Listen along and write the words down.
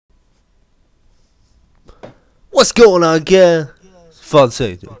What's going on, gang? Fun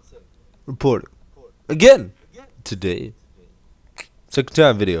safety. Reporting. Again. Today. Second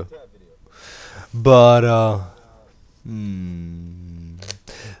time video. But,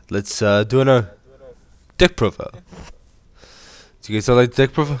 let's, do another deck profile. Do you guys not like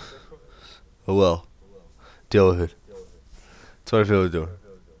deck profile? Oh well. Deal with it. That's what I feel like doing.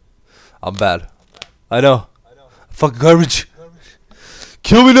 I'm bad. I know. Fucking garbage.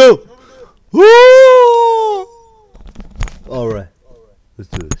 Kill me now. Woo! Alright. Let's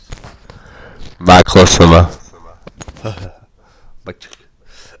do this. My customer.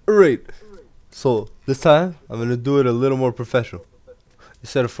 Alright. So, this time, I'm gonna do it a little more professional.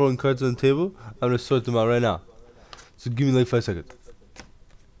 Instead of throwing cards on the table, I'm gonna sort them out right now. So give me like 5 seconds.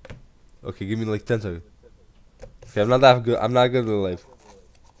 Okay, give me like 10 seconds. Okay, I'm not that good. I'm not good at life.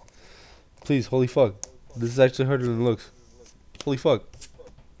 Please, holy fuck. This is actually harder than it looks. Holy fuck.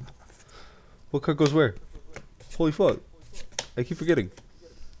 What card goes where? Holy fuck. I keep forgetting.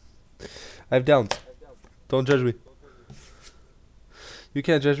 I have downs. Don't judge me. You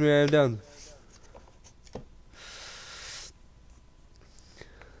can't judge me, I have downs.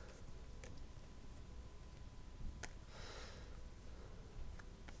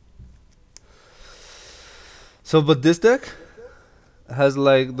 So, but this deck has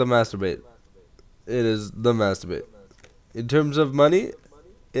like the masturbate. It is the masturbate. In terms of money,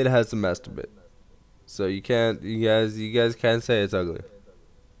 it has the masturbate. So you guys can't say it's ugly.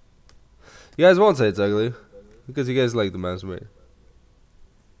 You guys won't say it's ugly because you guys like the masturbate.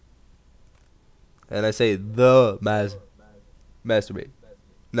 And I say the masturbate,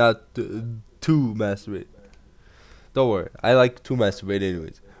 not to masturbate. Don't worry, I like to masturbate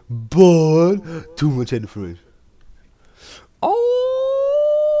anyways. But too much information.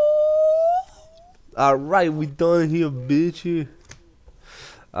 Oh, alright, we done here, bitch.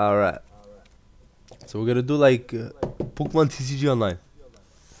 Alright. So we're gonna do like Pokemon TCG Online.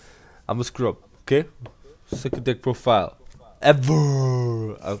 I'm a scrub, okay? Second deck profile ever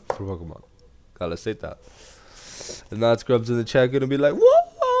for Pokemon. Gotta say that. And not scrubs in the chat gonna be like,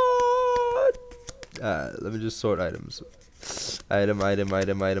 what? Let me just sort items. Item. I'm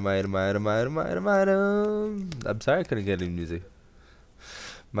sorry I couldn't get any music.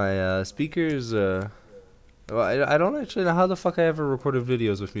 My speakers. Well, I don't actually know how the fuck I ever recorded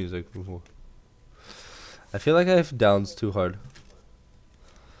videos with music before. I feel like I have downs too hard.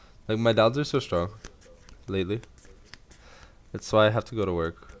 Like my downs are so strong lately. That's why I have to go to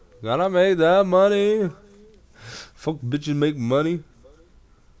work. Gotta make that money. Fuck bitches make money.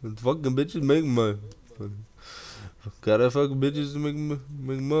 Fucking bitches make money. Gotta fuck bitches make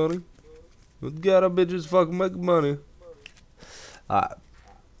money. Gotta bitches fuck make money. Alright.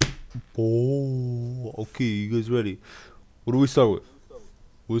 Oh, okay, you guys ready? What do we start with?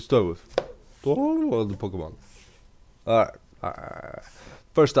 Oh, the Pokemon. Alright.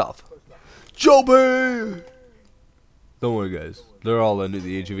 First off, Joby! Don't worry, guys. They're all under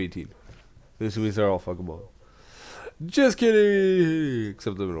the age of 18. This means they're all fuckable. Just kidding!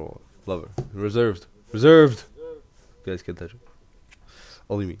 Except the middle one. Love her. Reserved. You guys can't touch her.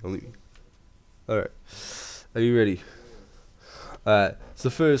 Only me. Alright. Are you ready? Alright. So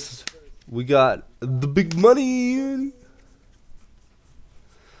first, we got the big money.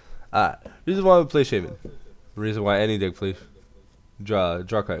 Alright. Reason why we play Shaman. Reason why any deck plays. Draw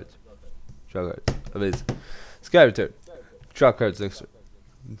cards. Amazing. Sky return. Draw cards next turn.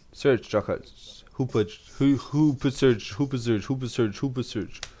 Search, draw cards. Who put search.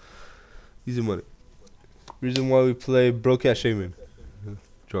 Easy money. Reason why we play Broadcast Shaman.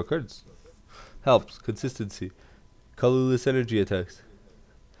 Draw cards. Helps. Consistency. Colorless energy attacks.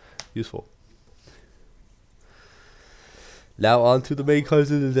 Useful. Now on to the main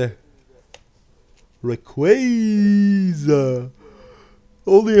cards of the deck. Rayquaza.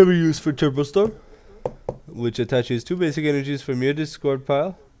 Only ever used for Turbo Storm, which attaches 2 basic energies from your discard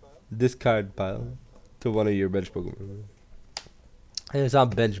pile to one of your bench Pokemon. And it's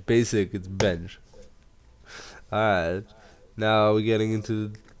not bench basic, it's bench. Alright. Now we're getting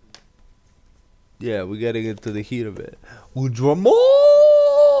into the heat of it. Udramos!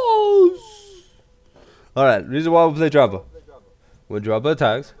 Alright, reason why we play Droppa. When Droppa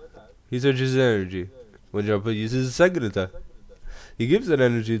attacks, he searches his energy. When Droppa uses his second attack, he gives that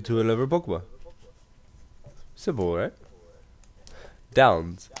energy to another Pokemon. Simple, right?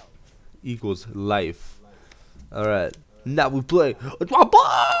 Downs equals life. Alright. Now we play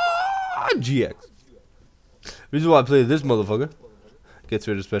GX. Reason why I play this motherfucker. Gets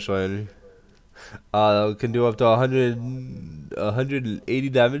rid of special energy. Can do up to 180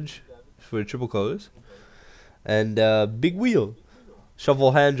 damage for triple colors. And big wheel.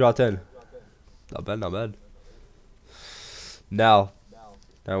 Shuffle hand, draw 10. Not bad. Now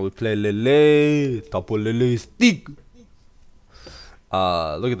we play Lele. Tapu Lele stick.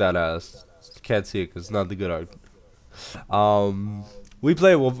 Look at that ass. Can't see it because it's not the good art. We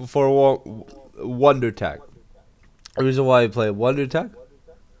play for Wonder Tag. The reason why I play Wonder Tag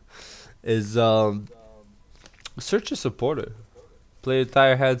is search a supporter. Play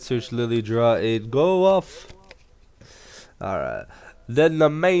entire hand, search Lily, draw 8, go off. Alright. Then the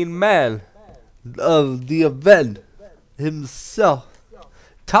main man of the event himself,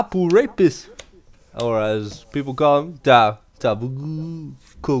 Tapu Rapist, or as people call him, Tapu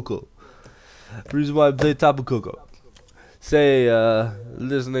KOKO. Reason why I play Tapu KOKO. Say,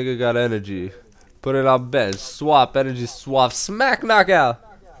 this nigga got energy. Put it on bench. Swap, energy swap. Smack, knockout.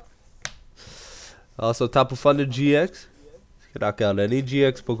 Also, Tapu Thunder GX. Can knock out any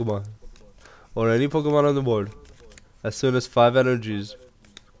GX Pokemon. Or any Pokemon on the board. As soon as 5 energies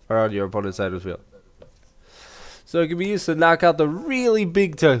are on your opponent's side of the field. So it can be used to knock out the really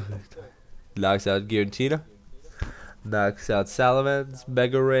big turn. Knocks out Giratina. Knocks out Salamence,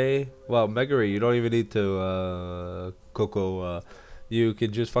 Mega Ray. Well, Mega Ray, you don't even need to KOKO. You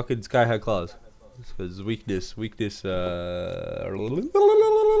can just fucking Sky High Claws. Because weakness, to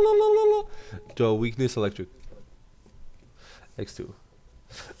weakness electric. X2.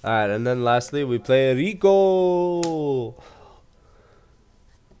 Alright, and then lastly we play Rico.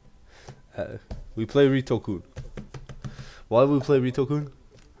 We play Rito-kun. Why do we play Rito-kun?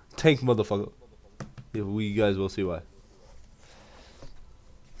 Tank motherfucker. Yeah, you guys will see why.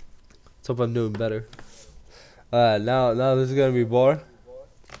 Let's hope I'm doing better. Alright, now this is gonna be boring.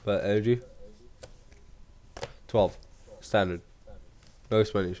 But energy 12. Standard. No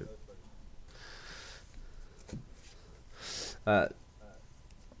explanation. Alright.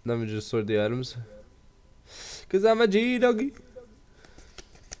 Let me just sort the items. Cause I'm a G doggy.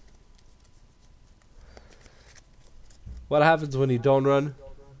 What happens when you don't run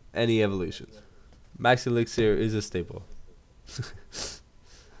any evolutions? Max Elixir is a staple.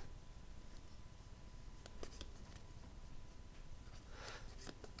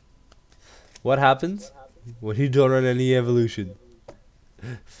 What happens when you don't run any evolution?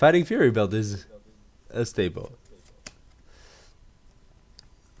 Fighting Fury Belt is a staple.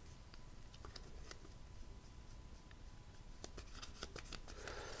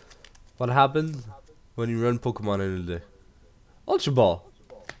 What happens when you run Pokemon in a day? Ultra Ball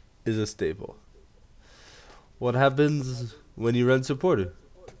is a staple. What happens when you run Supporter?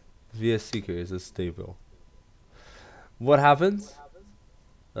 VS Seeker is a staple. What happens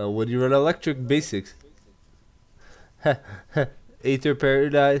when you run Electric Basics? Aether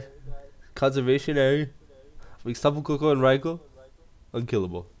Paradise, Conservation Area, makes Tapu KOKO and Raikou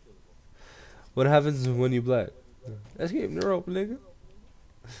unkillable. What happens when you black? Escape the rope, nigga.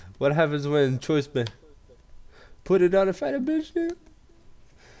 What happens when Choice Man? Put it on and fight a bitch, nigga.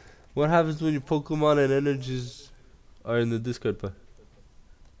 What happens when your Pokemon and energies are in the discard pile?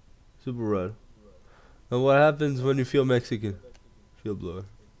 Super Rod. And what happens when you feel Mexican? Field Blower.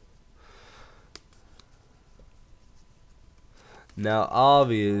 Now,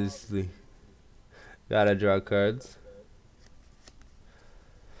 obviously, gotta draw cards.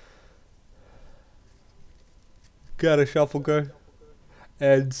 Gotta shuffle card.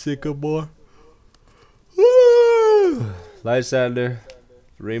 And Sycamore. Woo! Lysander.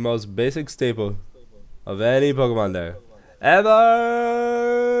 Remo's basic staple of any Pokemon there.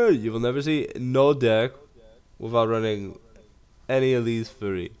 Ever! You will never see no deck without running any of these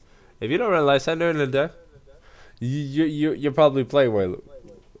three. If you don't run Lysander in the deck, you're probably playing Wailord.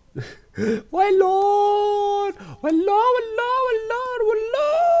 Wailord!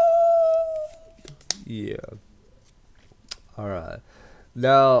 Yeah. Alright.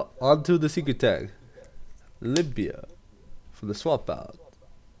 Now, onto the secret tag. Libya. From the swap out.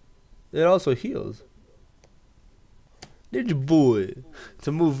 It also heals. Ninja Boy.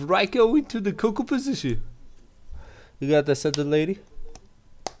 To move Raikou into the KOKO position. You got that scented lady?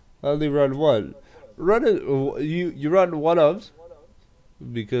 Only run one. Run it. You run one of.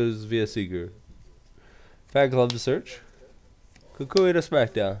 Because via Seeker. Fan Club to search. KOKO in a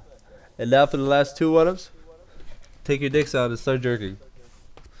Smackdown. And now for the last two one-ups. Take your dicks out and start jerking.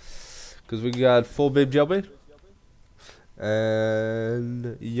 Because we got full Babe Jailbait.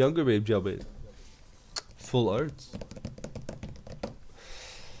 And younger Babe Jailbait. Full arts.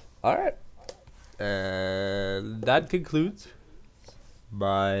 Alright. And that concludes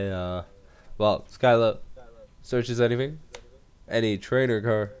my, well, Skyla searches anything. Any trainer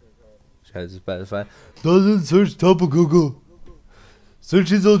car. Tries to specify. Doesn't search Tapu KOKO.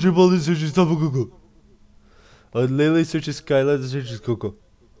 Searches Ultra Ball and searches Tapu KOKO. Lele searches Skyla and searches KOKO.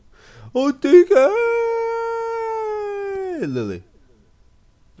 Oh, TK! Lily.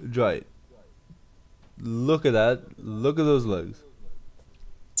 Try it. Look at that. Look at those legs.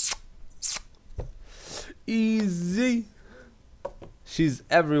 Easy. She's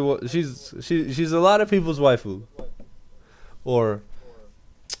everyone. She's a lot of people's waifu. Or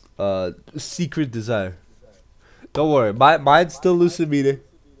secret desire. Don't worry. Mine's still Lucamine.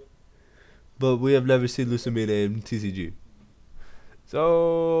 But we have never seen Lucamine in TCG.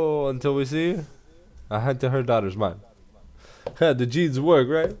 So until we see, I head to her daughter's mind. The genes work,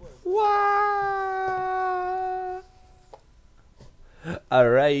 right? Wow.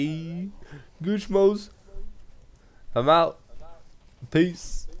 Alright. Goochmos. I'm out.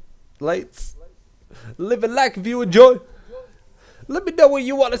 Peace. Lights. Live a life if you enjoy. Let me know what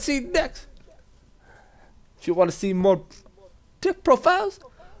you want to see next. If you want to see more dick profiles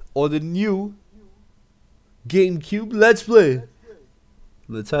or the new GameCube Let's Play.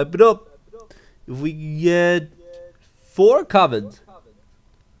 Let's hype it up. If we can get 4 comments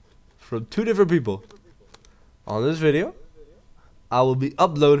from 2 different people on this video, I will be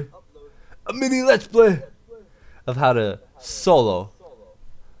uploading a mini Let's Play of how to solo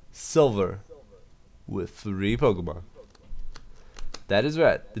silver with 3 Pokemon. That is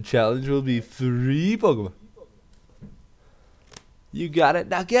right. The challenge will be 3 Pokemon. You got it.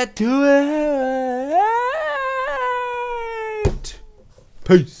 Now get to it.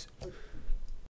 Peace.